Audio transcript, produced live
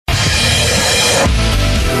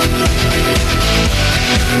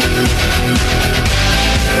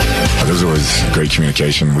There's always great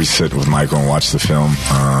communication. We sit with Michael and watch the film,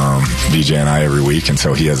 BJ and I, every week, and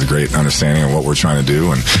so he has a great understanding of what we're trying to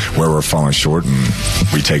do and where we're falling short, and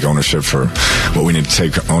we take ownership for what we need to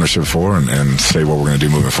take ownership for and say what we're going to do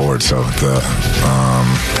moving forward. So the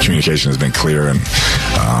communication has been clear, and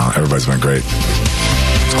everybody's been great.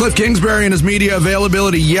 Cliff Kingsbury and his media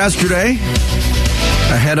availability yesterday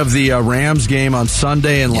ahead of the Rams game on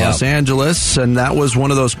Sunday in Los Angeles, and that was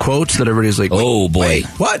one of those quotes that everybody's like, oh boy, wait,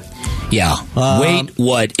 what? Yeah. Wait,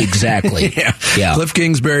 what exactly? Yeah. Cliff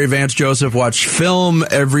Kingsbury, Vance Joseph watch film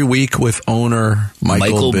every week with owner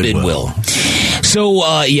Michael Bidwill. So,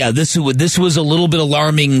 this was a little bit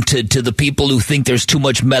alarming to the people who think there's too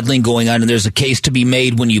much meddling going on, and there's a case to be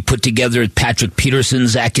made when you put together Patrick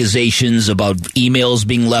Peterson's accusations about emails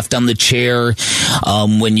being left on the chair.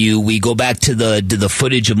 We go back to the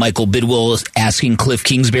footage of Michael Bidwill asking Cliff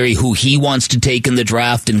Kingsbury who he wants to take in the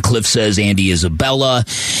draft, and Cliff says Andy Isabella,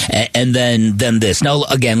 and then this. Now,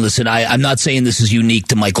 again, listen, I'm not saying this is unique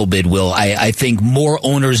to Michael Bidwill. I think more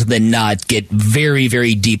owners than not get very,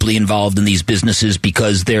 very deeply involved in these businesses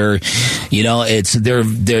because they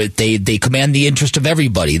command the interest of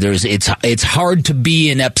everybody. It's hard to be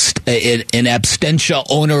an absentia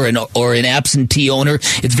owner or an absentee owner.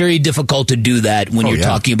 It's very difficult to do that when you're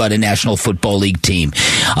talking about a National Football League team.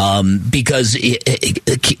 Because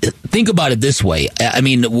think about it this way. I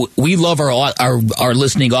mean, we love our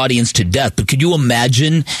listening audience to death, but could you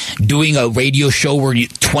imagine doing a radio show where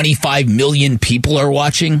 25 million people are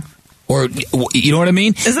watching? Or, you know what I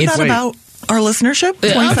mean? Isn't that about our listenership?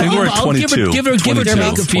 I think we're at 22. Give or take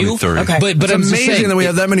a few. Okay. But it's amazing that we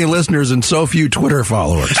have that many listeners and so few Twitter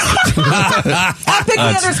followers.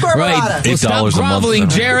 Bickley_Marotta. Right. Well, stop groveling,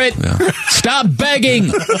 Jarrett. Yeah. Stop begging.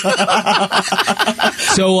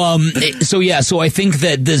 So I think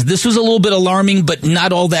that this was a little bit alarming, but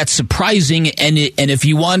not all that surprising. And if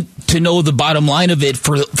you want to know the bottom line of it,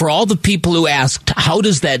 for all the people who asked, how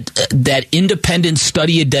does that independent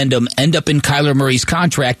study addendum end up in Kyler Murray's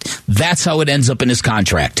contract? That's how it ends up in his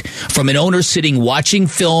contract. From an owner sitting watching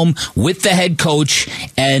film with the head coach,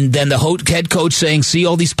 and then the head coach saying, see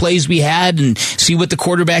all these plays we had and see what the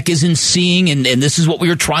quarterback isn't seeing, and this is what we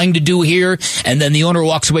were trying to do here. And then the owner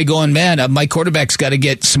walks away going, man, my quarterback's got to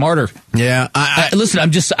get smarter. Yeah. Listen,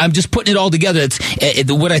 I'm just putting it all together.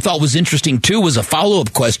 What I thought was interesting, too, was a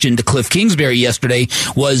follow-up question to Cliff Kingsbury yesterday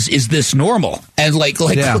was, is this normal? And like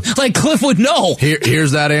Cliff would know.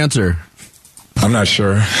 Here's that answer. I'm not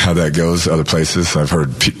sure how that goes other places. I've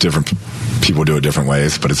heard different people do it different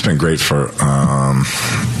ways, but it's been great for, I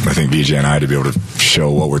think, BJ and I to be able to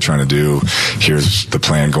show what we're trying to do. Here's the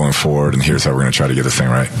plan going forward, and here's how we're going to try to get this thing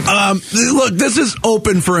right. Look, this is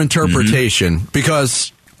open for interpretation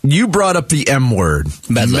because you brought up the M word,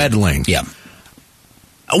 meddling. Yeah.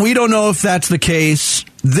 We don't know if that's the case.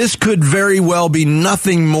 This could very well be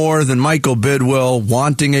nothing more than Michael Bidwill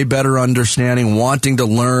wanting a better understanding, wanting to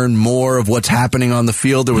learn more of what's happening on the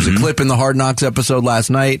field. There was a clip in the Hard Knocks episode last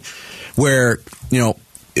night where,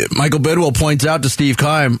 Michael Bidwill points out to Steve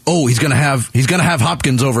Keim, he's going to have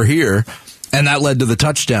Hopkins over here, and that led to the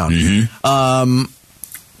touchdown.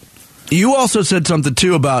 You also said something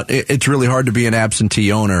too about it's really hard to be an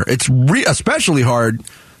absentee owner. It's especially hard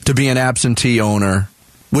to be an absentee owner,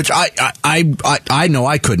 which I know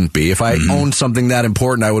I couldn't be. If I owned something that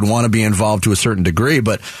important, I would want to be involved to a certain degree.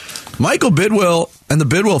 But Michael Bidwill and the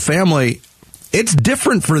Bidwill family, it's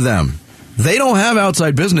different for them. They don't have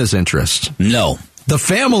outside business interests. No. The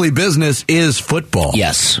family business is football.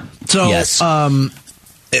 Yes. So, yes.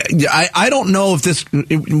 I don't know if this.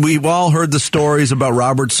 We've all heard the stories about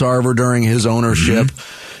Robert Sarver during his ownership.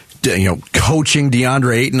 Coaching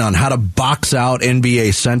DeAndre Ayton on how to box out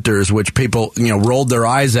NBA centers, which people, rolled their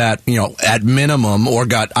eyes at, at minimum, or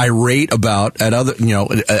got irate about at other,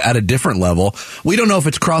 at a different level. We don't know if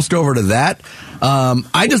it's crossed over to that.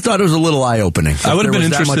 I just thought it was a little eye-opening. I would have been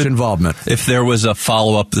interested that much involvement. If there was a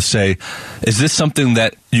follow-up to say, is this something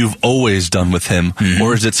that you've always done with him,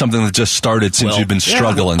 or is it something that just started since you've been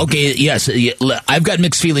struggling? Yeah. Okay, yes. I've got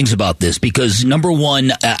mixed feelings about this because, number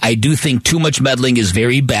one, I do think too much meddling is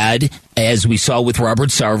very bad, as we saw with Robert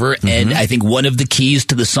Sarver, and I think one of the keys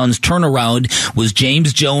to the Suns' turnaround was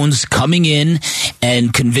James Jones coming in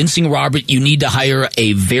and convincing Robert you need to hire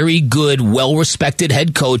a very good, well-respected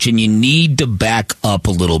head coach, and you need to back up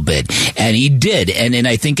a little bit. And he did, and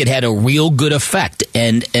I think it had a real good effect.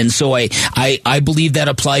 And so I believe that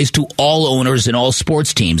applies to all owners and all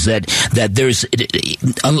sports teams, that there's,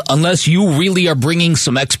 unless you really are bringing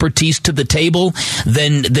some expertise to the table,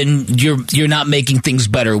 then you're not making things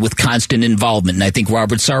better with constant constant involvement. And I think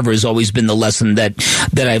Robert Sarver has always been the lesson that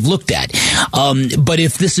I've looked at. But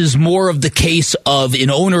if this is more of the case of an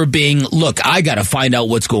owner being, look, I got to find out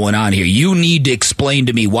what's going on here. You need to explain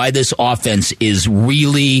to me why this offense is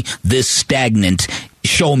really this stagnant.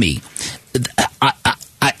 Show me.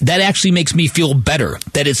 That actually makes me feel better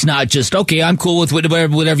that it's not just, okay, I'm cool with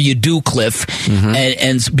whatever you do, Cliff.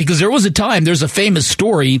 And because there was a time, there's a famous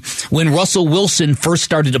story when Russell Wilson first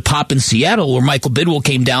started to pop in Seattle, where Michael Bidwill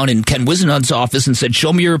came down in Ken Wisenhunt's office and said,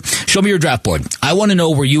 show me your draft board. I want to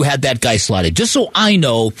know where you had that guy slotted, just so I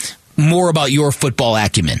know more about your football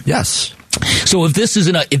acumen. Yes. So if this is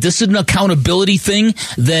an accountability thing,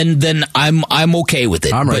 then I'm okay with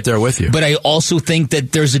it. I'm right there with you. But I also think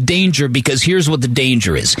that there's a danger, because here's what the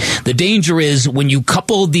danger is. The danger is when you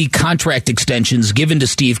couple the contract extensions given to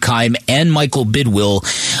Steve Keim and Michael Bidwill,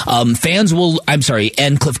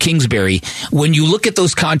 and Cliff Kingsbury, when you look at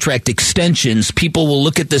those contract extensions, people will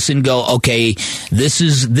look at this and go, okay, this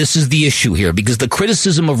is the issue here, because the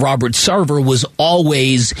criticism of Robert Sarver was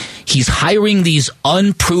always he's hiring these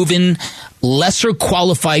unproven, lesser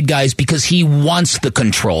qualified guys because he wants the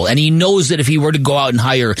control, and he knows that if he were to go out and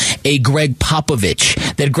hire a Greg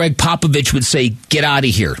Popovich, that Greg Popovich would say, get out of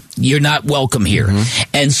here, you're not welcome here.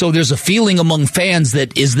 And so there's a feeling among fans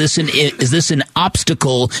that is this an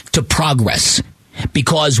obstacle to progress?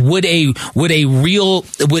 Because so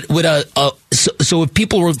if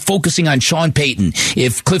people were focusing on Sean Payton,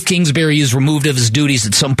 if Cliff Kingsbury is removed of his duties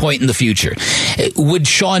at some point in the future, would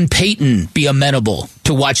Sean Payton be amenable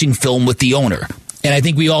to watching film with the owner? And I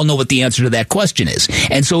think we all know what the answer to that question is.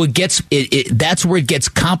 And so that's where it gets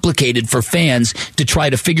complicated for fans to try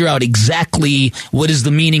to figure out exactly what is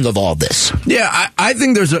the meaning of all this. Yeah, I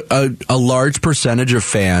think there's a large percentage of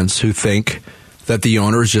fans who think that the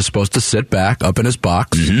owner is just supposed to sit back up in his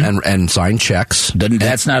box and sign checks.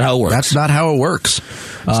 That's not how it works. That's not how it works.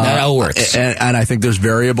 It's not how it works. And I think there's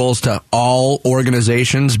variables to all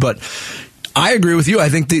organizations, but I agree with you. I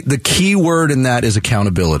think the key word in that is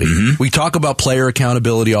accountability. We talk about player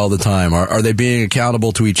accountability all the time. Are they being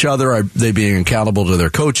accountable to each other? Are they being accountable to their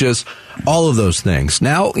coaches? All of those things.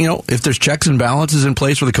 Now, if there's checks and balances in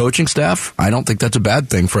place for the coaching staff, I don't think that's a bad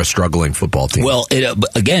thing for a struggling football team. Well,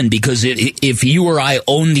 again, because if you or I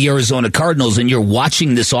own the Arizona Cardinals and you're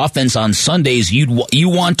watching this offense on Sundays, you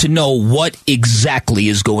want to know what exactly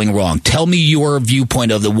is going wrong. Tell me your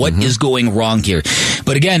viewpoint of what is going wrong here.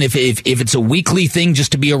 But again, if it's a weekly thing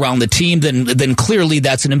just to be around the team, then clearly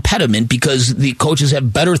that's an impediment, because the coaches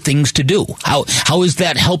have better things to do. How is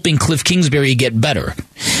that helping Cliff Kingsbury get better?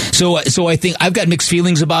 So I think I've got mixed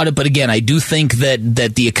feelings about it, but again, I do think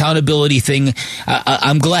that the accountability thing,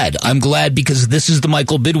 I'm glad because this is the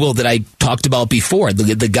Michael Bidwill that I talked about before.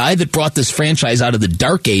 The guy that brought this franchise out of the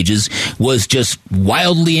dark ages was just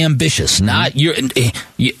wildly ambitious. No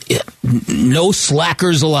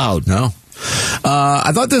slackers allowed. No.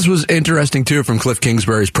 I thought this was interesting too from Cliff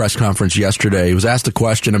Kingsbury's press conference yesterday. He was asked a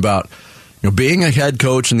question about being a head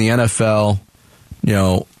coach in the NFL.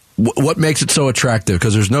 What makes it so attractive?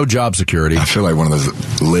 Because there's no job security. I feel like one of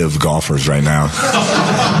those live golfers right now.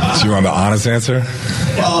 So you want the honest answer?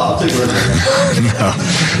 Well, I'll take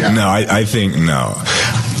it. No, I think no.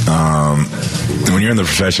 When you're in the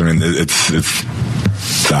profession, I mean, it's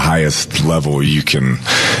the highest level you can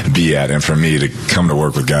be at. And for me to come to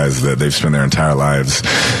work with guys that they've spent their entire lives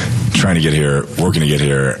trying to get here, working to get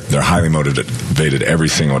here, they're highly motivated every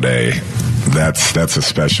single day. That's a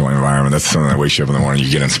special environment. That's something that wakes you up in the morning. You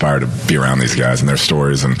get inspired to be around these guys and their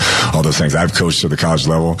stories and all those things. I've coached at the college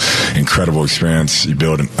level. Incredible experience. You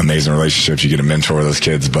build amazing relationships. You get to mentor those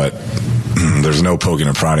kids, but there's no poking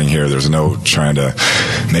and prodding here. There's no trying to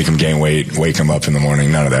make them gain weight, wake them up in the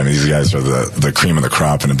morning. None of that. I mean, these guys are the cream of the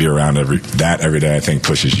crop, and to be around every day, I think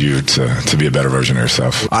pushes you to be a better version of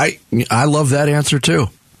yourself. I love that answer too.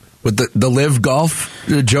 With the live golf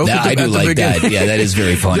joke I do like that. Yeah, that is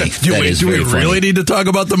very funny. Do we really need to talk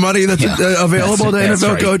about the money that's available to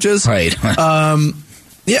NFL coaches? Right.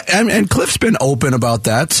 Yeah, and Cliff's been open about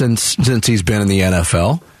that since he's been in the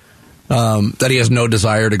NFL. That he has no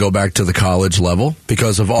desire to go back to the college level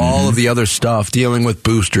because of all of the other stuff, dealing with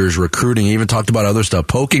boosters, recruiting. He even talked about other stuff,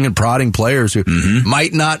 poking and prodding players who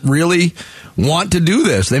might not really want to do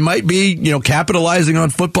this. They might be, capitalizing on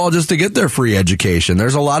football just to get their free education.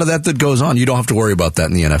 There's a lot of that goes on. You don't have to worry about that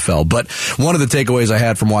in the NFL. But one of the takeaways I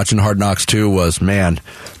had from watching Hard Knocks 2 was, man,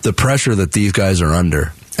 the pressure that these guys are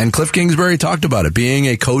under. And Cliff Kingsbury talked about it, being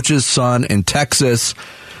a coach's son in Texas.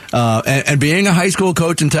 And being a high school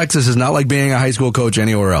coach in Texas is not like being a high school coach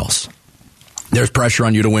anywhere else. there's pressure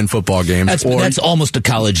on you to win football games. That's almost a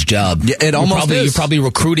college job. Yeah, it almost is. You're probably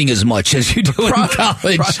recruiting as much as you do in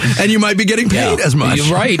college. And you might be getting paid as much.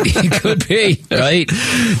 You're right. You could be, right?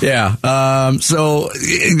 Yeah. So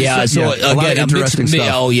again, interesting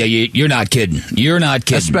stuff. Oh, yeah, you're not kidding. You're not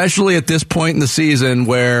kidding. Especially at this point in the season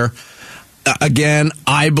where, again,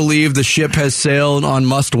 I believe the ship has sailed on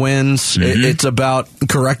must-wins. Mm-hmm. It's about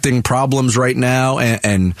correcting problems right now,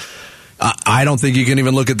 and I don't think you can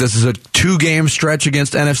even look at this as a 2-game stretch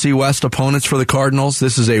against NFC West opponents for the Cardinals.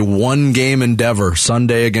 This is a 1-game endeavor,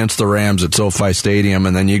 Sunday against the Rams at SoFi Stadium,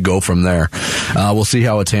 and then you go from there. We'll see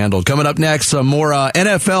how it's handled. Coming up next, some more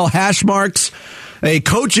NFL hash marks. A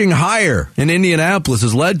coaching hire in Indianapolis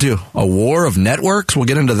has led to a war of networks. We'll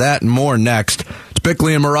get into that and more next. It's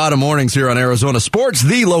Bickley&Marotta Mornings here on Arizona Sports,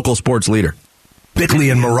 the local sports leader.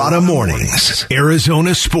 Bickley&Marotta Mornings,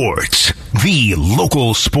 Arizona Sports, the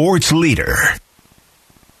local sports leader.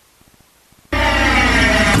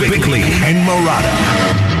 Bickley&Marotta,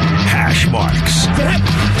 hash marks.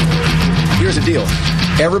 Here's the deal.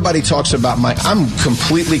 Everybody talks about I'm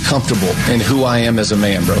completely comfortable in who I am as a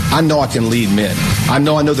man, bro. I know I can lead men. I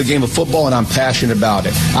know the game of football, and I'm passionate about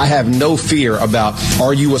it. I have no fear about,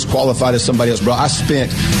 are you as qualified as somebody else, bro? I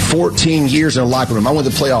spent 14 years in a locker room. I went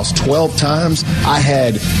to the playoffs 12 times.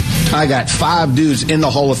 I got 5 dudes in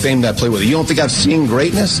the Hall of Fame that I play with. You don't think I've seen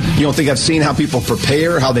greatness? You don't think I've seen how people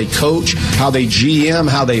prepare, how they coach, how they GM,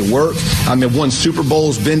 how they work? I mean, won Super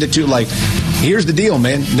Bowls, been to 2. Here's the deal,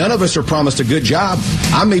 man. None of us are promised a good job.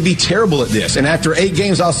 I may be terrible at this. And after 8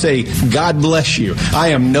 games, I'll say, God bless you. I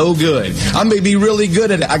am no good. I may be really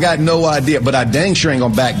good at it. I got no idea. But I dang sure ain't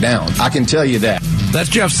going to back down. I can tell you that. That's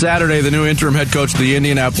Jeff Saturday, the new interim head coach of the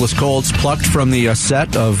Indianapolis Colts, plucked from the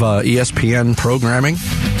set of ESPN programming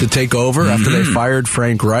to take over after they fired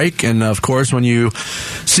Frank Reich. And, of course, when you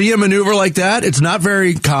see a maneuver like that, it's not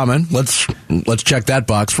very common. Let's check that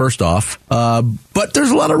box first off. But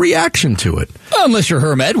there's a lot of reaction to it. Unless you're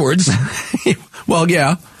Herm Edwards. Well,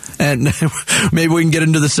 yeah. And maybe we can get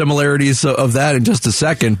into the similarities of that in just a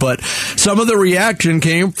second. But some of the reaction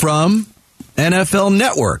came from NFL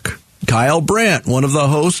Network. Kyle Brandt, one of the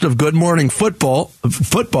hosts of Good Morning Football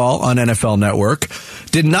on NFL Network,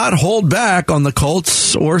 did not hold back on the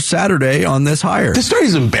Colts or Saturday on this hire. This story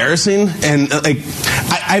is embarrassing, and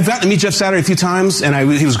I've gotten to meet Jeff Saturday a few times, and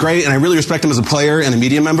he was great, and I really respect him as a player and a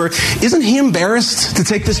media member. Isn't he embarrassed to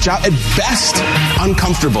take this job? At best,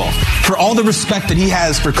 uncomfortable. For all the respect that he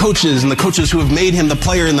has for coaches and the coaches who have made him the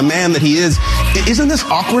player and the man that he is, isn't this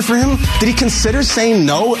awkward for him? Did he consider saying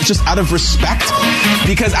no just out of respect?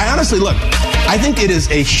 Because I honestly, look, I think it is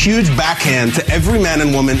a huge backhand to every man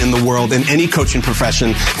and woman in the world in any coaching profession,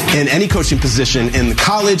 in any coaching position, in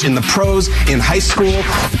college, in the pros, in high school.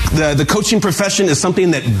 The coaching profession is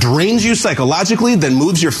something that drains you psychologically, that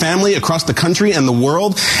moves your family across the country and the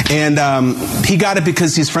world. And he got it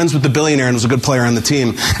because he's friends with the billionaire and was a good player on the team.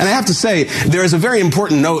 And I have to say, there is a very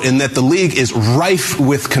important note in that the league is rife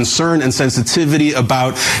with concern and sensitivity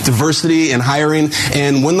about diversity and hiring.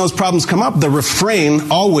 And when those problems come up, the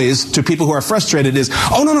refrain always to people who are frustrated is,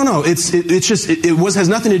 oh, no. It has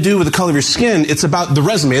nothing to do with the color of your skin. It's about the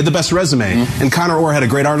resume, the best resume. Mm-hmm. And Connor Orr had a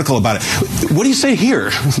great article about it. What do you say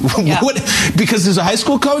here? Yeah. Because there's a high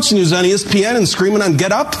school coach and he was on ESPN and screaming on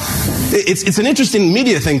Get Up? It's an interesting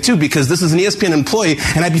media thing, too, because this is an ESPN employee,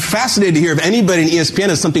 and I'd be fascinated to hear if anybody in ESPN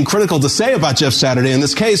has something critical to say about Jeff Saturday in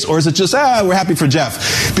this case, or is it just, we're happy for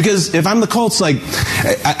Jeff? Because if I'm the Colts,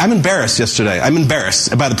 I'm embarrassed yesterday. I'm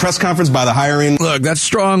embarrassed by the press conference, by the hiring. Look, that's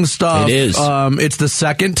strong stuff. It is. It's the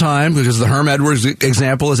second time, because the Herm Edwards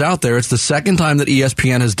example is out there, it's the second time that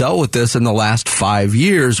ESPN has dealt with this in the last 5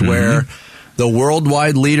 years, where the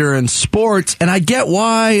worldwide leader in sports, and I get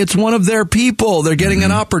why, it's one of their people. They're getting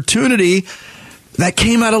an opportunity that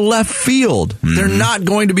came out of left field. They're not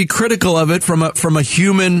going to be critical of it from a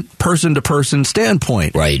human person-to-person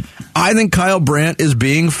standpoint. Right. I think Kyle Brandt is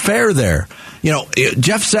being fair there. You know,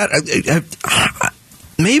 Jeff said,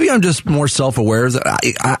 maybe I'm just more self-aware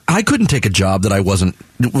that I couldn't take a job that I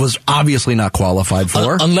was obviously not qualified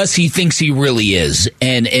for, unless he thinks he really is.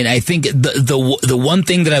 And I think the one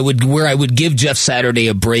thing that I would give Jeff Saturday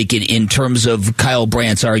a break in terms of Kyle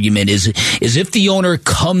Brandt's argument is if the owner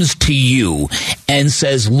comes to you and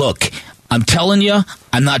says, look, I'm telling you,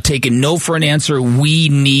 I'm not taking no for an answer. We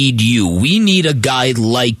need you. We need a guy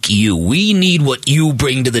like you. We need what you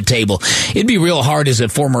bring to the table. It'd be real hard as a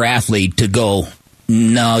former athlete to go,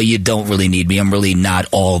 no, you don't really need me. I'm really not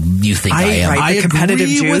all you think I am. I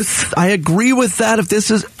agree with that if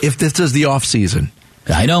this is the off season.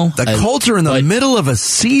 I know. The Colts are in the middle of a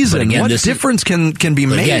season. Again, what difference can be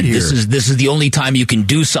made again, here? This is the only time you can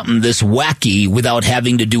do something this wacky without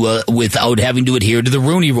having to adhere to the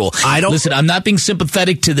Rooney Rule. Listen, I'm not being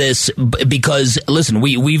sympathetic to this because listen,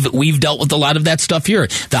 we've dealt with a lot of that stuff here.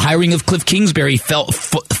 The hiring of Cliff Kingsbury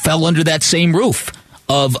fell under that same roof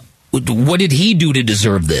of. What did he do to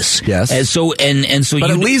deserve this? Yes. And so, but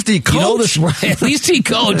at least he coached. You know this, right? At least he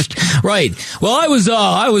coached, right? Well,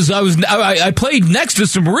 I played next to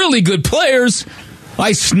some really good players.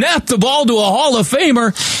 I snapped the ball to a Hall of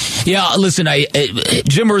Famer. Yeah, listen,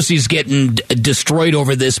 Jim Irsay's getting destroyed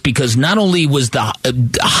over this because not only was the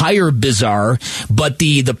hire bizarre, but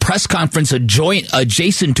the press conference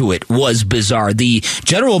adjacent to it was bizarre. The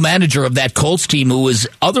general manager of that Colts team, who was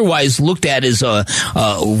otherwise looked at as a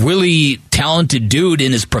really talented dude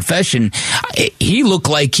in his profession, he looked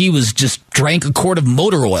like he was just drank a quart of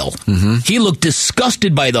motor oil. Mm-hmm. He looked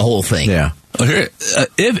disgusted by the whole thing. Yeah. Okay.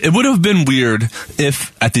 If it would have been weird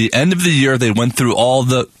if at the end of the year they went through all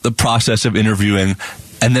the process of interviewing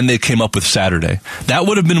and then they came up with Saturday. That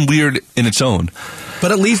would have been weird in its own.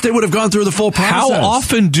 But at least they would have gone through the full process. How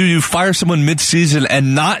often do you fire someone mid-season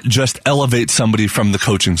and not just elevate somebody from the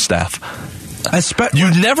coaching staff?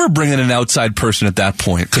 You never bring in an outside person at that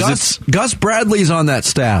point. Gus Bradley's on that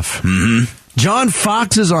staff. Mm-hmm. John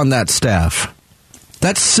Fox is on that staff.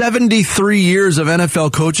 That's 73 years of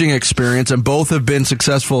NFL coaching experience, and both have been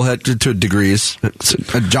successful to degrees.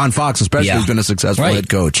 John Fox especially has been a successful head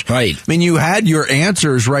coach. Right. I mean, you had your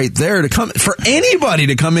answers right there. For anybody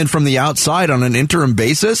to come in from the outside on an interim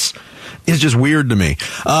basis is just weird to me.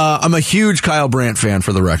 I'm a huge Kyle Brandt fan,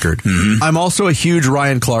 for the record. Mm-hmm. I'm also a huge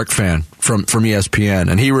Ryan Clark fan from ESPN,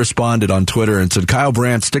 and he responded on Twitter and said, "Kyle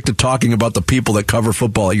Brandt, stick to talking about the people that cover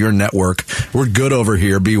football at your network. We're good over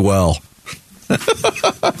here. Be well."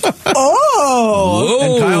 Oh!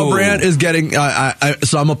 And Kyle Brandt is getting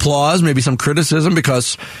some applause, maybe some criticism,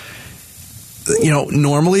 because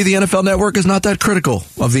normally the NFL Network is not that critical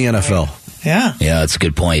of the NFL. Yeah, that's a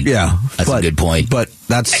good point. Yeah, that's a good point. But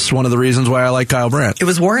that's one of the reasons why I like Kyle Brandt. It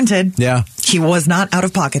was warranted. Yeah, he was not out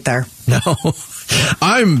of pocket there. No.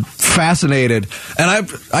 I'm fascinated, and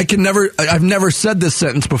I've never said this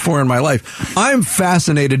sentence before in my life. I'm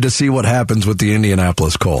fascinated to see what happens with the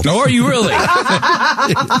Indianapolis Colts. Oh, are you really?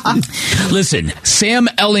 Listen, Sam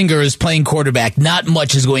Ehlinger is playing quarterback. Not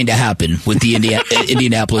much is going to happen with the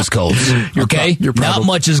Indianapolis Colts. Okay? Not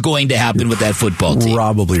much is going to happen with that football team.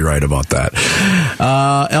 Probably right about that.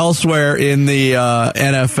 Elsewhere in the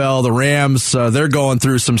NFL, the Rams, they're going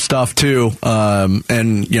through some stuff too.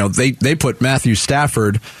 And they put Matthew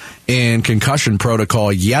Stafford in concussion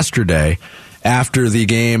protocol yesterday after the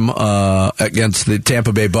game against the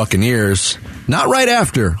Tampa Bay Buccaneers. Not right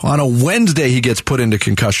after. On a Wednesday, he gets put into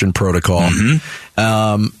concussion protocol.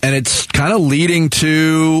 Mm-hmm. And it's kind of leading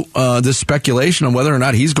to this speculation on whether or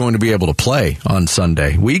not he's going to be able to play on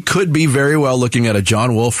Sunday. We could be very well looking at a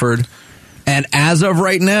John Wolford and, as of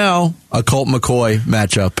right now, a Colt McCoy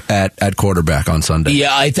matchup at quarterback on Sunday.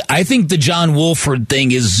 Yeah, I think the John Wolford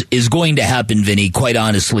thing is going to happen, Vinny, quite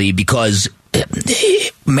honestly, because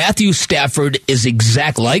Matthew Stafford is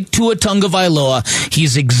like Tua Tagovailoa.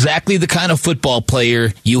 He's exactly the kind of football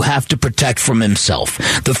player you have to protect from himself.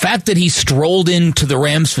 The fact that he strolled into the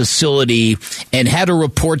Rams facility and had to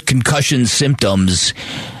report concussion symptoms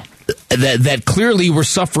that clearly were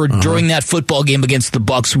suffered during that football game against the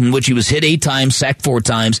Bucs, in which he was hit 8 times, sacked 4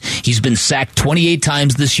 times. He's been sacked 28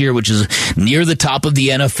 times this year, which is near the top of the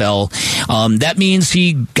NFL. That means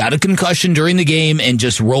he got a concussion during the game and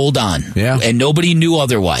just rolled on. Yeah. And nobody knew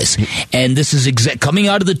otherwise. And this is coming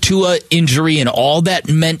out of the Tua injury and all that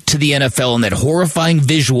meant to the NFL and that horrifying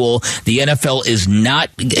visual. The NFL is not...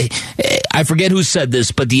 I forget who said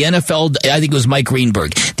this, but the NFL, I think it was Mike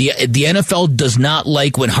Greenberg, the NFL does not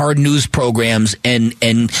like when hard news programs and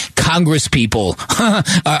Congress people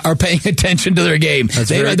are paying attention to their game.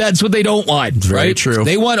 That's what they don't want. It's very true.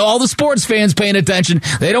 They want all the sports fans paying attention.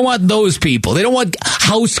 They don't want those people. They don't want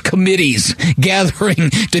House committees gathering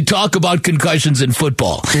to talk about concussions in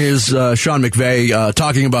football. Here's Sean McVay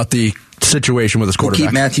talking about the situation with his quarterback. We'll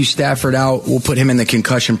keep Matthew Stafford out. We'll put him in the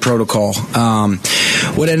concussion protocol.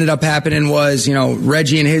 What ended up happening was,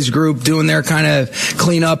 Reggie and his group doing their kind of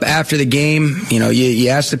cleanup after the game. You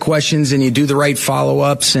ask the questions and you do the right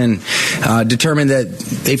follow-ups and determine that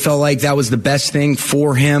they felt like that was the best thing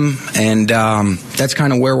for him. And that's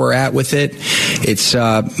kind of where we're at with it. it's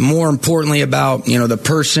more importantly about, the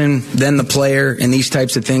person than the player and these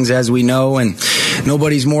types of things, as we know. And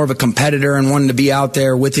nobody's more of a competitor and wanting to be out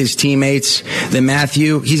there with his teammates than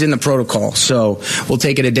Matthew. He's in the protocol, so we'll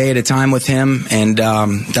take it a day at a time with him. And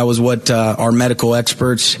that was what our medical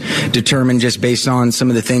experts determined, just based on some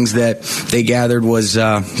of the things that they gathered was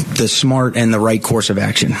the smart and the right course of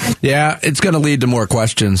action. Yeah, it's going to lead to more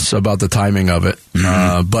questions about the timing of it.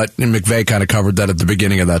 But McVay kind of covered that at the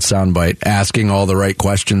beginning of that soundbite, asking all the right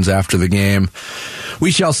questions after the game.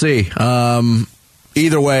 We shall see.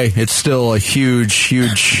 Either way, it's still a huge.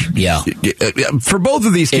 Yeah. For both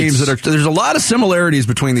of these teams, there's a lot of similarities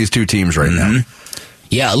between these two teams right now.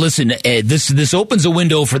 Yeah, listen, this opens a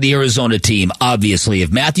window for the Arizona team, obviously.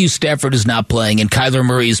 If Matthew Stafford is not playing and Kyler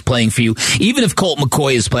Murray is playing for you, even if Colt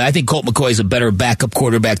McCoy is playing, I think Colt McCoy is a better backup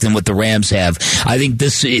quarterback than what the Rams have. I think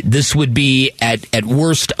this would be, at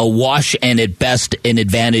worst, a wash and at best an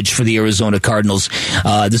advantage for the Arizona Cardinals.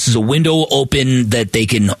 This is a window open that they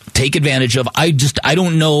can take advantage of. I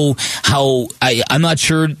don't know how, I'm not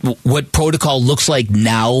sure what protocol looks like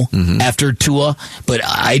now after Tua, but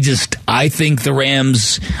I think the Rams,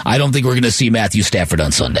 I don't think we're going to see Matthew Stafford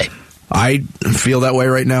on Sunday. I feel that way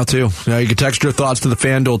right now, too. You can text your thoughts to the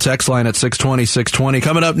FanDuel text line at 620-620.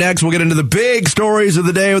 Coming up next, we'll get into the big stories of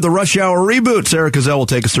the day with the Rush Hour Reboot. Sarah Cazell will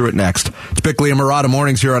take us through it next. It's Bickley&Marotta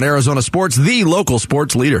mornings here on Arizona Sports, the local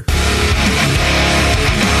sports leader.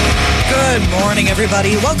 Good morning,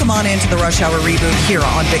 everybody. Welcome on into the Rush Hour Reboot here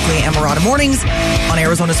on Bickley&Marotta mornings on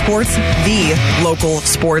Arizona Sports, the local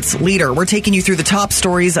sports leader. We're taking you through the top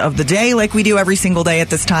stories of the day like we do every single day at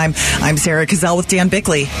this time. I'm Sarah Cazell with Dan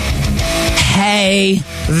Bickley. Hey.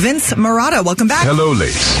 Vince Marotta, welcome back. Hello,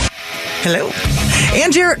 ladies. Hello.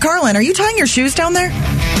 And Jarrett Carlin, are you tying your shoes down there?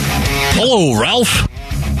 Hello, Ralph.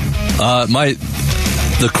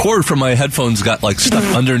 The cord from my headphones got stuck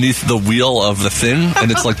underneath the wheel of the thing,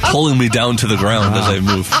 and it's pulling me down to the ground as I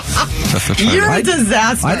move. You're a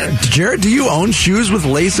disaster. Jarrett, do you own shoes with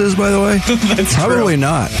laces, by the way? That's probably true.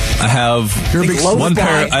 not. I have You're a big one guy.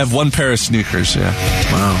 pair. I have one pair of sneakers. Yeah.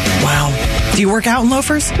 Wow. Do you work out in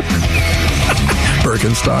loafers?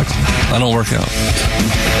 Birkenstocks. I don't work out.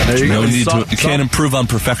 There you go. You can't improve on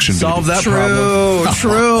perfection. Solve that problem.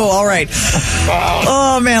 True. All right.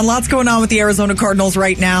 Oh, man. Lots going on with the Arizona Cardinals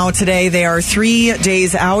right now. Today, they are 3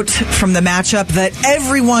 days out from the matchup that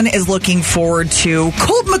everyone is looking forward to.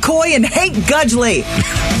 Colt McCoy and Hank Gudgley.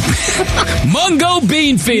 Mungo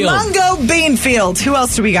Beanfield. Who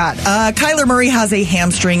else do we got? Kyler Murray has a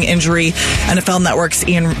hamstring injury. NFL Network's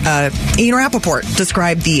Ian Rappaport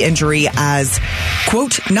described the injury as,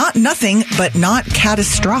 quote, not nothing, but not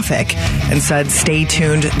catastrophic, and said stay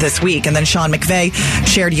tuned this week. And then Sean McVay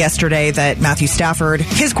shared yesterday that Matthew Stafford,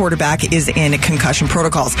 his quarterback, is in concussion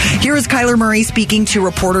protocols. Here is Kyler Murray speaking to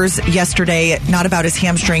reporters yesterday, not about his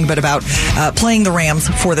hamstring, but about playing the Rams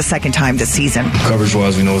for the second time this season.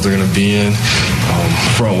 Coverage-wise, we know what they're going to be in.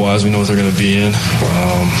 Front-wise, we know what they're going to be in.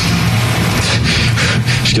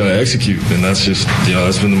 Just got to execute, and that's just,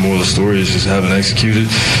 that's been the moral of the story, is just haven't executed.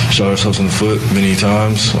 Shot ourselves in the foot many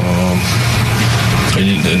times.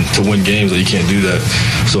 And to win games, you can't do that.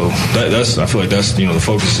 So that's I feel like that's the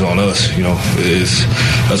focus is on us.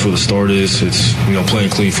 That's where the start is. It's playing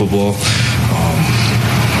clean football.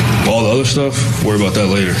 All the other stuff, worry about that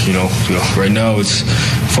later. Right now it's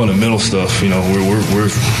fundamental stuff.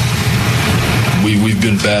 We've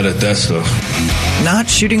been bad at that stuff. Not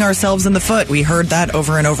shooting ourselves in the foot. We heard that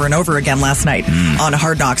over and over and over again last night on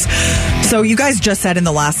Hard Knocks. So you guys just said in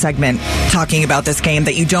the last segment, talking about this game,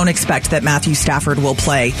 that you don't expect that Matthew Stafford will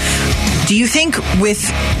play. Do you think with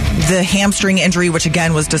the hamstring injury, which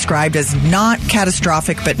again was described as not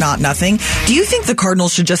catastrophic but not nothing, do you think the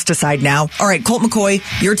Cardinals should just decide now, all right, Colt McCoy,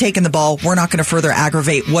 you're taking the ball, we're not going to further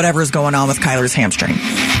aggravate whatever's going on with Kyler's hamstring?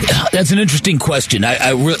 That's an interesting question.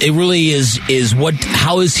 It really is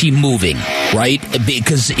how is he moving, right?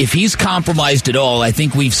 Because if he's compromised at all, I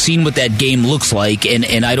think we've seen what that game looks like,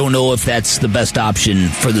 and I don't know if that's the best option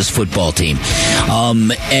for this football team.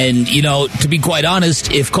 And, to be quite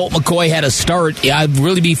honest, if Colt McCoy had a start, I'd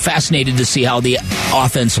really be fascinated to see how the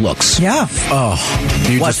offense looks. Yeah. Oh,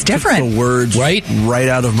 you what's just different? Took the words right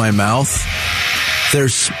out of my mouth.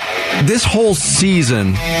 This whole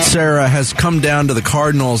season, Sarah, has come down to the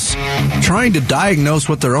Cardinals trying to diagnose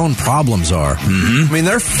what their own problems are. I mean,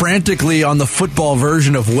 they're frantically on the football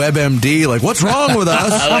version of WebMD, what's wrong with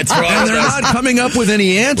us? What's wrong and with they're us? not coming up with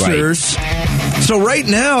any answers. Right. So right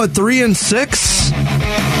now at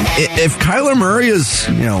 3-6, if Kyler Murray is,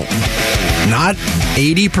 not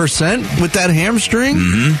 80% with that hamstring,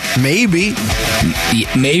 maybe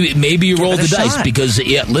you roll the dice shot. because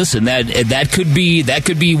listen, that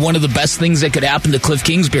could be one of the best things that could happen to Cliff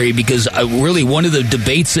Kingsbury, because really one of the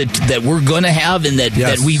debates that we're going to have and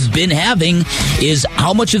that we've been having is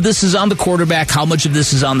how much of this is on the quarterback, how much of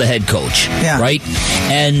this is on the head coach, right?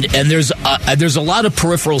 And there's a lot of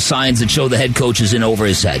peripheral signs that show the head coach is in over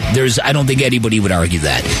his head. I don't think anybody would argue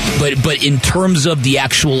that, but in terms of the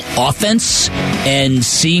actual offense and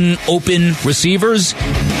seeing open receivers,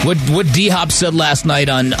 what D-Hop said last night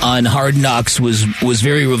on Hard Knocks was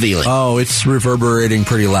very revealing. Oh, it's reverberating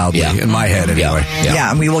pretty loudly in my head anyway. Yeah,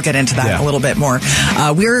 and we will get into that a little bit more.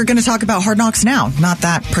 We're going to talk about Hard Knocks now. Not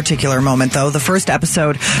that particular moment, though. The first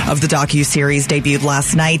episode of the docu-series debuted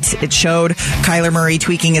last night. It showed Kyler Murray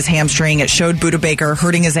tweaking his hamstring. It showed Budda Baker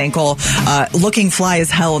hurting his ankle, looking fly as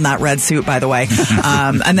hell in that red suit, by the way.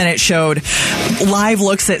 And then it showed live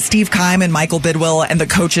looks at Steve Keim and Michael Bidwill and the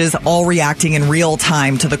coaches all reacting in real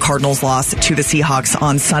time to the Cardinals' loss to the Seahawks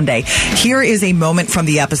on Sunday. Here is a moment from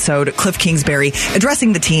the episode, Cliff Kingsbury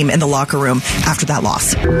addressing the team in the locker room after that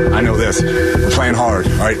loss. I know this. We're playing hard,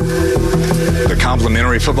 right? The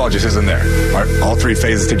complementary football just isn't there. Right? All three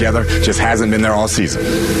phases together just hasn't been there all season.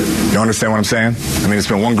 You understand what I'm saying? I mean, it's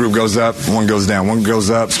been one group goes up, one goes down. One goes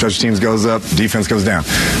up, special teams goes up, defense goes down.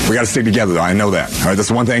 We got to stick together, though. I know that. All right, that's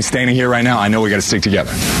the one thing standing here right now. I know we got to stick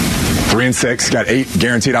together. 3-6, got 8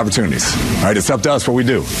 guaranteed opportunities. All right, it's up to us what we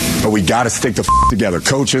do. But we got to stick the together.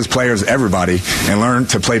 Coaches, players, everybody, and learn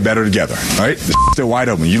to play better together. All right? It's still wide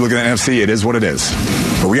open. You look at the NFC, it is what it is.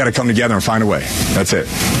 But we got to come together and find a way. That's it.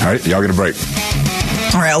 All right? Y'all get a break.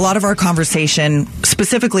 All right, a lot of our conversation,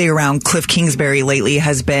 specifically around Cliff Kingsbury lately,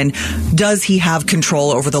 has been, does he have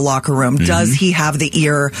control over the locker room? Does he have the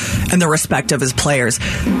ear and the respect of his players?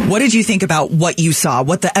 What did you think about what you saw,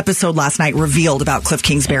 what the episode last night revealed about Cliff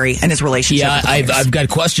Kingsbury and his relationship with the players? I've got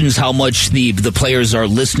questions how much the players are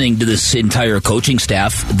listening to this entire coaching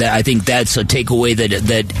staff. That I think that's a takeaway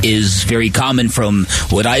that is very common from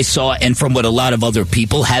what I saw and from what a lot of other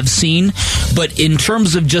people have seen. But in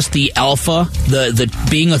terms of just the alpha, the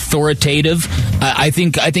being authoritative, I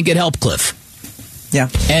think it helped Cliff. Yeah.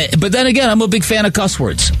 But then again, I'm a big fan of cuss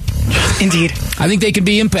words. Indeed. I think they can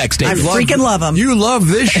be impact statements. I freaking love them. You love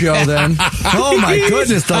this show, then. Oh, my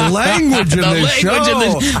goodness, the language in this show.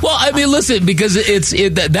 Well, I mean, listen, because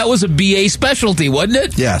that was a BA specialty, wasn't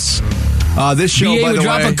it? Yes. This show, BA by would the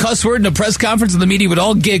drop way, a cuss word in a press conference and the media would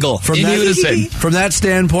all giggle. From that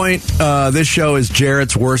standpoint, this show is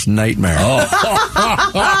Jarrett's worst nightmare.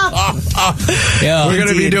 Yeah, we're going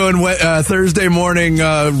to be doing Thursday morning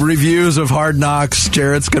reviews of Hard Knocks.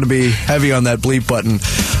 Jarrett's going to be heavy on that bleep button.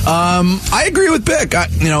 I agree with Bick.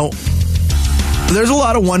 There's a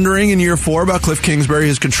lot of wondering in year 4 about Cliff Kingsbury,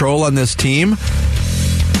 his control on this team.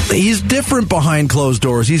 He's different behind closed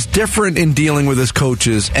doors. He's different in dealing with his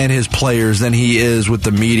coaches and his players than he is with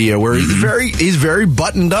the media, where he's very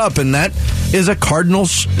buttoned up, and that is a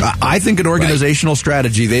Cardinals, I think, an organizational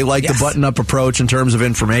strategy. They like the button-up approach in terms of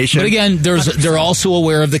information. But again, they're also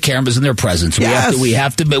aware of the cameras and their presence. We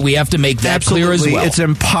have to make that clear as well. It's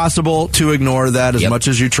impossible to ignore that as much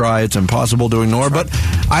as you try. It's impossible to ignore. But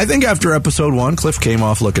I think after episode 1, Cliff came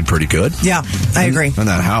off looking pretty good. Yeah, I agree. And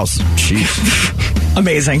that house, jeez.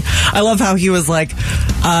 Amazing. I love how he was like,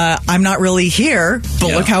 I'm not really here,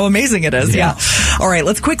 but look how amazing it is. Yeah. All right,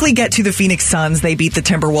 let's quickly get to the Phoenix Suns. They beat the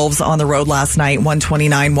Timberwolves on the road last night,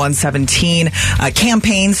 129-117.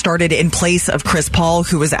 Campaign started in place of Chris Paul,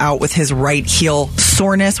 who was out with his right heel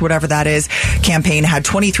soreness, whatever that is. Campaign had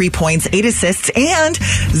 23 points, 8 assists, and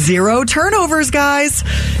 0 turnovers, guys.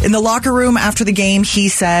 In the locker room after the game, he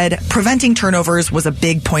said preventing turnovers was a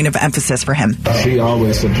big point of emphasis for him. He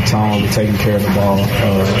always set the tone with taking care of the ball.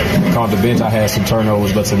 Called the bench, I had some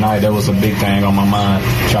turnovers, but tonight that was a big thing on my mind.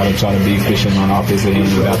 Try to be efficient on offensive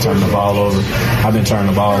end without turning the ball over. I've been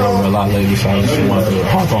turning the ball over a lot lately, so I just wanted to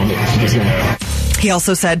harp on it. He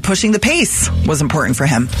also said pushing the pace was important for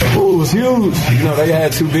him. Ooh, it was huge. They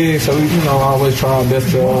had too big, so I always try my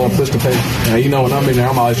best to push the pace. And when I'm in there,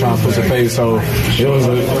 I'm always trying to push the pace. So it was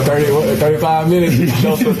a 35 minutes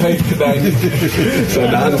just for pace today. So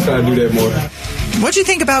now I just try to do that more. What'd you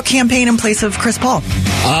think about Campaign in place of Chris Paul?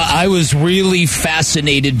 I was really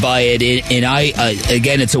fascinated by it, and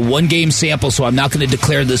again, it's a one-game sample, so I'm not going to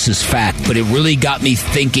declare this as fact, but it really got me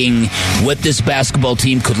thinking what this basketball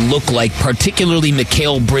team could look like, particularly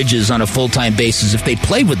Mikal Bridges on a full-time basis if they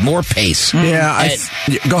played with more pace. Yeah,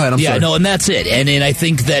 go ahead. I'm sorry. No, and that's it. And I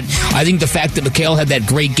think the fact that Mikal had that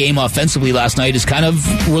great game offensively last night is kind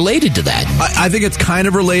of related to that. I think it's kind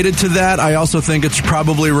of related to that. I also think it's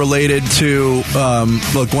probably related to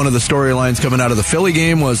one of the storylines coming out of the Philly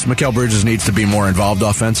game was Mikal Bridges needs to be more involved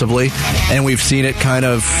offensively, and we've seen it kind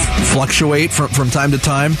of fluctuate from time to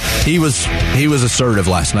time. He was assertive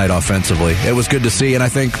last night offensively. It was good to see, and I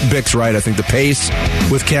think Bick's right. I think the pace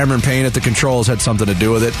with Cameron Payne at the controls had something to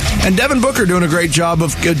do with it, and Devin Booker doing a great job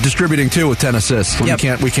of distributing too with 10 assists.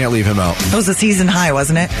 Yep. We can't leave him out. It was a season high,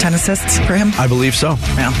 wasn't it? 10 assists for him? I believe so.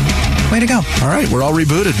 Yeah. Way to go. All right, we're all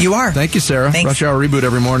rebooted. You are. Thank you, Sarah. Thanks. Rush Hour Reboot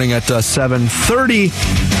every morning at 7:30.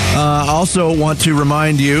 I also want to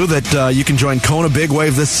remind you that you can join Kona Big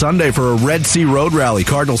Wave this Sunday for a Red Sea Road Rally.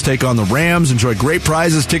 Cardinals take on the Rams. Enjoy great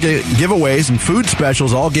prizes, ticket giveaways, and food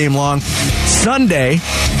specials all game long. Sunday,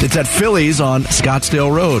 it's at Phillies on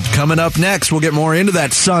Scottsdale Road. Coming up next, we'll get more into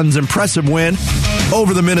that Suns' impressive win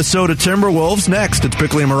over the Minnesota Timberwolves. Next, it's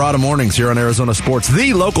Bickley&Marotta Mornings here on Arizona Sports,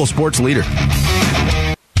 the local sports leader.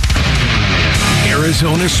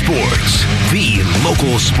 Arizona Sports, the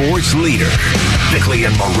local sports leader.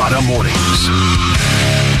 Bickley&Marotta Mornings.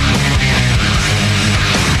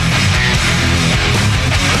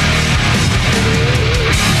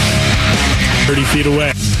 30 feet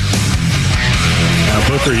away. Now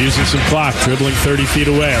Booker using some clock, dribbling 30 feet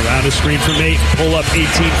away. Around a screen from 8. Pull up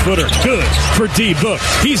 18-footer. Good for D-Book.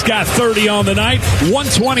 He's got 30 on the night.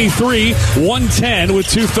 123, 110 with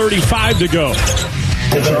 2:35 to go.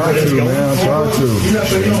 I tried to, man. I tried to.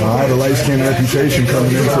 I had a light-skinned reputation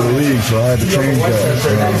coming into the league, so I had to change that.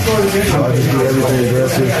 So I just do everything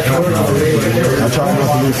aggressive. I try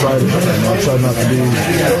not to be fighting. I try not to be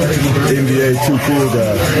NBA too cool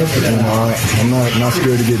guy. I'm not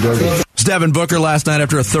scared to get dirty. It's Devin Booker last night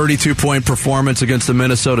after a 32-point performance against the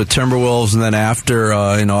Minnesota Timberwolves, and then after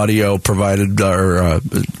an audio provided or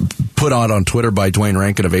put on Twitter by Dwayne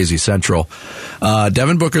Rankin of AZ Central.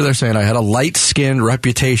 Devin Booker, they're saying, I had a light-skinned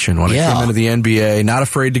reputation when I came into the NBA, not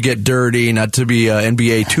afraid to get dirty, not to be an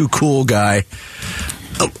NBA too cool guy.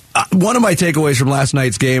 One of my takeaways from last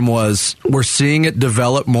night's game was we're seeing it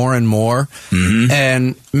develop more and more. Mm-hmm.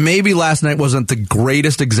 And maybe last night wasn't the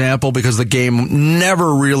greatest example because the game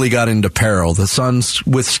never really got into peril. The Suns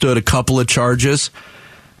withstood a couple of charges,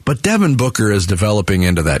 but Devin Booker is developing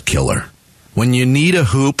into that killer. When you need a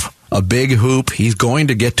hoop, a big hoop, he's going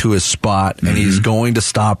to get to his spot, and he's going to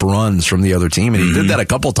stop runs from the other team, and he did that a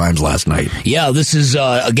couple times last night. Yeah, this is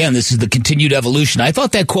the continued evolution. I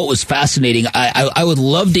thought that quote was fascinating. I would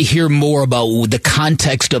love to hear more about the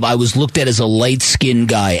context of I was looked at as a light-skinned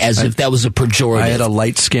guy, as if that was a pejorative. I had a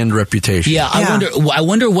light-skinned reputation. Yeah, I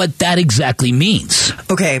wonder what that exactly means.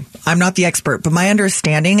 Okay, I'm not the expert, but my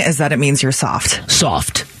understanding is that it means you're soft.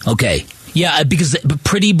 Soft, okay. Yeah, because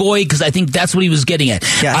pretty boy, because I think that's what he was getting at.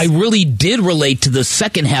 Yes. I really did relate to the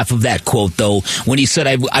second half of that quote, though, when he said,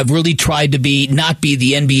 I've really tried to not be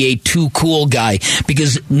the NBA too cool guy,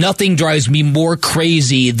 because nothing drives me more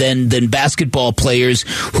crazy than basketball players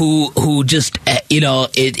who just,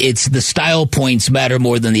 it's the style points matter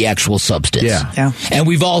more than the actual substance. Yeah. And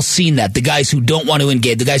we've all seen that. The guys who don't want to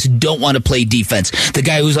engage, the guys who don't want to play defense, the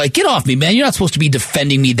guy who's like, get off me, man. You're not supposed to be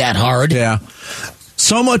defending me that hard. Yeah.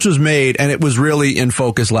 So much was made, and it was really in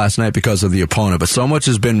focus last night because of the opponent, but so much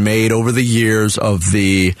has been made over the years of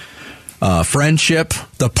the friendship,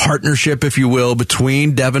 the partnership, if you will,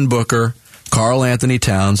 between Devin Booker, Karl Anthony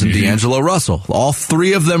Towns, and D'Angelo Russell. All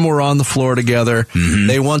three of them were on the floor together. Mm-hmm.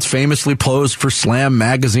 They once famously posed for Slam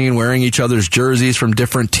magazine wearing each other's jerseys from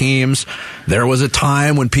different teams. There was a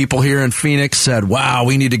time when people here in Phoenix said, wow,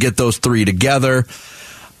 we need to get those three together.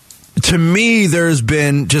 To me, there's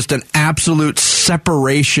been just an absolute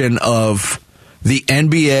separation of the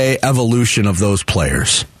NBA evolution of those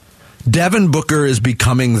players. Devin Booker is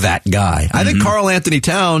becoming that guy. I think Karl Anthony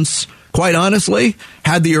Towns, quite honestly,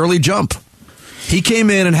 had the early jump. He came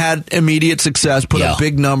in and had immediate success, put up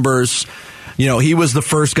big numbers. You know, he was the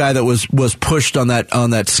first guy that was pushed on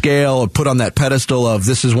that scale or put on that pedestal of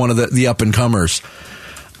this is one of the up-and-comers.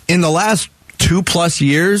 In the last 2+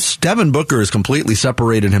 years, Devin Booker has completely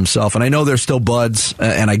separated himself, and I know they're still buds,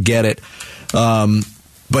 and I get it,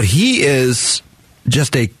 but he is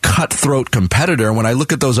just a cutthroat competitor. When I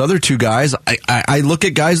look at those other two guys, I look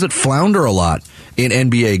at guys that flounder a lot in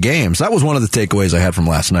NBA games. That was one of the takeaways I had from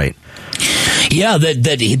last night. Yeah,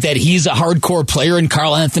 that he's a hardcore player and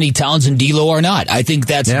Karl Anthony Towns and D'Lo are not. I think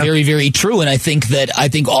that's very, very true, and I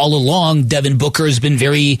think all along Devin Booker has been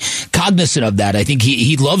very cognizant of that. I think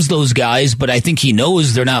he loves those guys, but I think he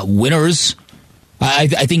knows they're not winners. I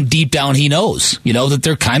think deep down he knows, that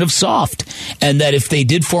they're kind of soft, and that if they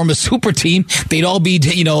did form a super team, they'd all be,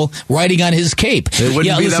 riding on his cape. It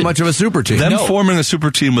wouldn't be that much of a super team. Them forming a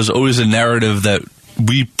super team was always a narrative that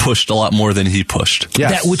we pushed a lot more than he pushed.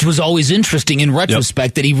 Yes. Which was always interesting in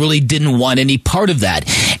retrospect, that he really didn't want any part of that.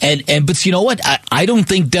 But you know what? I don't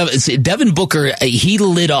think Devin Booker, he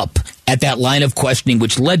lit up at that line of questioning,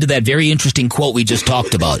 which led to that very interesting quote we just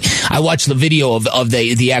talked about. I watched the video of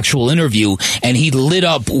the actual interview, and he lit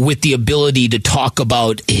up with the ability to talk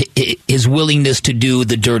about his willingness to do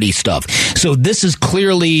the dirty stuff. So this is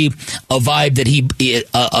clearly a vibe that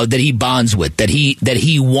he bonds with, that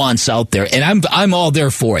he wants out there, and I'm all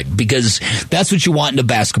there for it, because that's what you want in a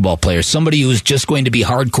basketball player, somebody who's just going to be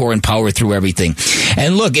hardcore and power through everything.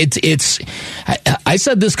 And look, I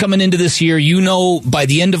said this coming into this year. By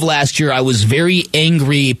the end of last year, I was very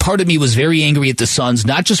angry. Part of me was very angry at the Suns,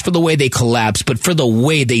 not just for the way they collapsed, but for the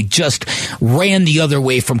way they just ran the other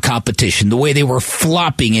way from competition, the way they were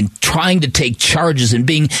flopping and trying to take charges and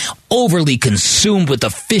being overly consumed with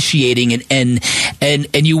officiating,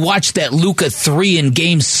 and you watch that Luka 3 in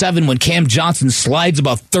Game 7 when Cam Johnson slides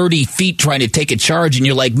about 30 feet trying to take a charge, and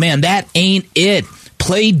you're like, man, that ain't it.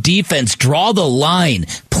 Play defense. Draw the line.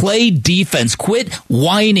 Play defense. Quit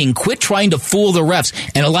whining. Quit trying to fool the refs.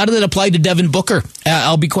 And a lot of that applied to Devin Booker.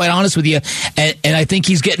 I'll be quite honest with you. And I think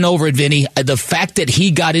he's getting over it, Vinny. The fact that he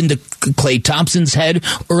got into Klay Thompson's head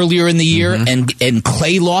earlier in the year, and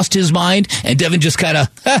Klay lost his mind, and Devin just kind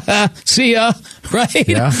of, see ya, right?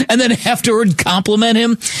 Yeah. And then afterward compliment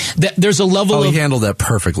him. There's a level of... he handled that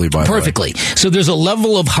perfectly, by the way. Perfectly. So there's a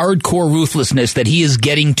level of hardcore ruthlessness that he is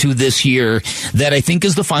getting to this year that I think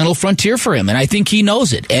is the final frontier for him, and I think he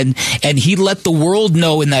knows it. And he let the world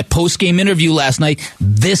know in that post-game interview last night,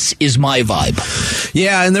 this is my vibe.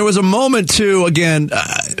 Yeah, and there was a moment, too, again,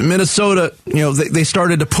 Minnesota, they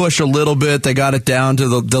started to push a little bit. They got it down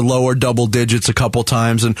to the lower double digits a couple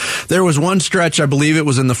times, and there was one stretch, I believe it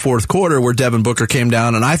was in the fourth quarter, where Devin Booker came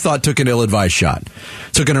down, and I thought took an ill-advised shot.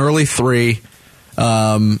 Took an early three.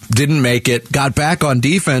 Didn't make it. Got back on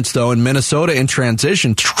defense, though, and Minnesota in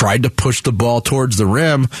transition tried to push the ball towards the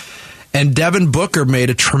rim, and Devin Booker made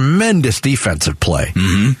a tremendous defensive play.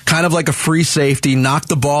 Kind of like a free safety, knocked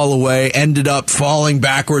the ball away, ended up falling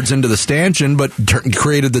backwards into the stanchion, but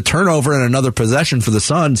created the turnover and another possession for the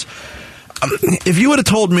Suns. If you would have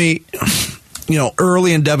told me,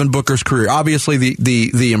 early in Devin Booker's career, obviously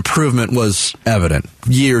the improvement was evident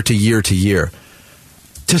year to year to year.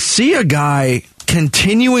 To see a guy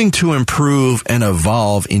continuing to improve and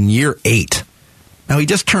evolve in year 8. Now, he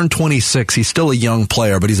just turned 26. He's still a young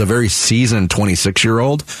player, but he's a very seasoned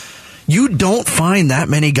 26-year-old. You don't find that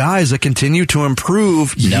many guys that continue to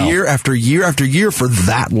improve year after year after year for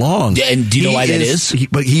that long. And do you know why that is?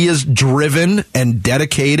 But he is driven and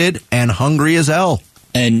dedicated and hungry as hell.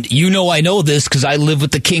 And I know this because I live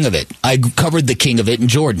with the king of it. I covered the king of it in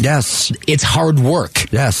Jordan. Yes. It's hard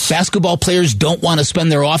work. Yes. Basketball players don't want to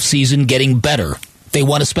spend their offseason getting better. They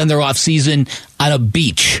want to spend their offseason on a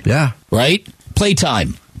beach. Yeah. Right?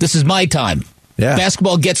 Playtime. This is my time. Yeah.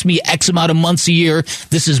 Basketball gets me X amount of months a year.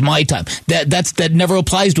 This is my time. That never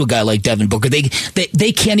applies to a guy like Devin Booker. They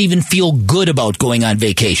can't even feel good about going on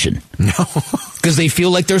vacation. No. Because they feel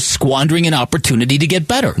like they're squandering an opportunity to get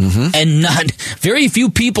better. And very few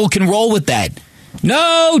people can roll with that.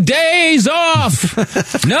 No days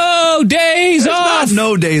off. No days off. Not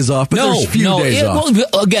no days off, but there's few days off.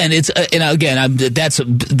 Well, again, that's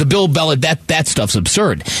the Bill Belichick. That stuff's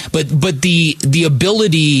absurd. But the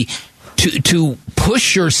ability to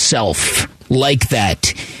push yourself like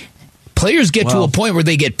that. Players get to a point where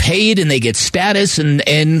they get paid and they get status,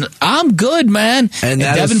 and I'm good, man. And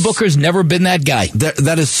Devin Booker's never been that guy.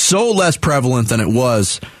 That is so less prevalent than it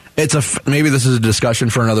was. Maybe this is a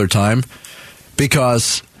discussion for another time,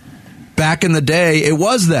 because back in the day, it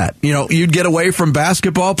was that. You'd get away from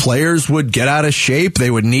basketball, players would get out of shape,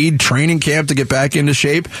 they would need training camp to get back into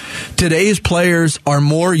shape. Today's players are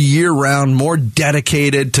more year-round, more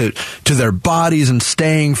dedicated to their bodies and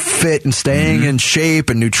staying fit and staying in shape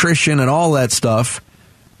and nutrition and all that stuff.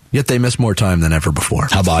 Yet they miss more time than ever before.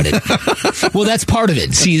 How about it? Well, that's part of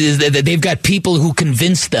it. See, they've got people who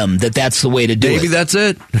convince them that that's the way to do it. Maybe that's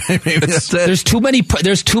it. Maybe that's it. There's too many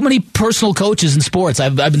personal coaches in sports.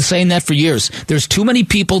 I've been saying that for years. There's too many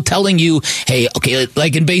people telling you, hey, okay,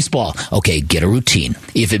 like in baseball, okay, get a routine.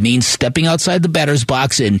 If it means stepping outside the batter's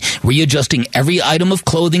box and readjusting every item of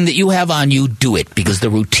clothing that you have on you, do it, because the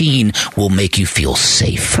routine will make you feel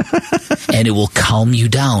safe. And it will calm you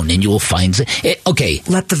down, and you will find it. Okay.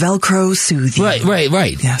 Let the Velcro soothe you.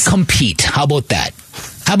 Right. Yes. Compete. How about that?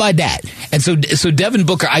 And so Devin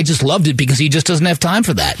Booker, I just loved it because he just doesn't have time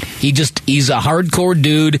for that. He's a hardcore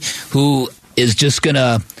dude who is just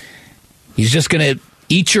gonna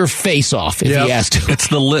eat your face off if he has to. It's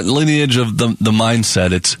the lineage of the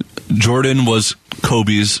mindset. It's Jordan was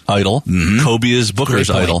Kobe's idol. Mm-hmm. Kobe is Booker's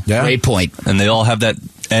idol. Yeah. Great point. And they all have that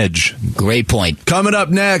edge. Great point. Coming up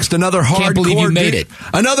next, another hardcore. Can't believe you made it.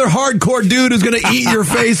 Another hardcore dude who's going to eat your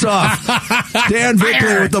face off. Dan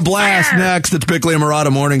Bickley with the blast next. It's Bickley&Marotta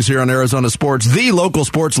mornings here on Arizona Sports, the local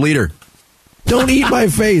sports leader. Don't eat my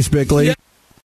face, Bickley.